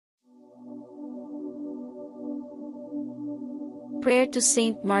Prayer to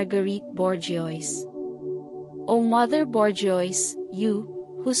Saint Marguerite Bourgeoys. O Mother Bourgeoys, you,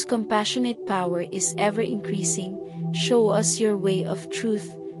 whose compassionate power is ever increasing, show us your way of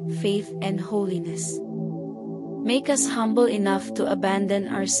truth, faith and holiness. Make us humble enough to abandon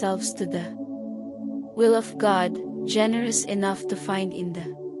ourselves to the will of God, generous enough to find in the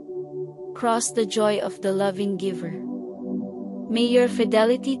cross the joy of the loving giver. May your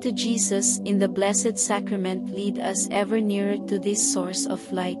fidelity to Jesus in the Blessed Sacrament lead us ever nearer to this source of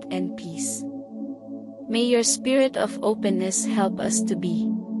light and peace. May your spirit of openness help us to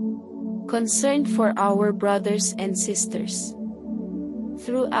be concerned for our brothers and sisters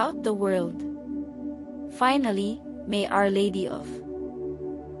throughout the world. Finally, may Our Lady of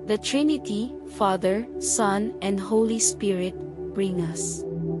the Trinity, Father, Son, and Holy Spirit, bring us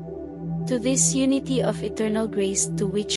to this unity of eternal grace to which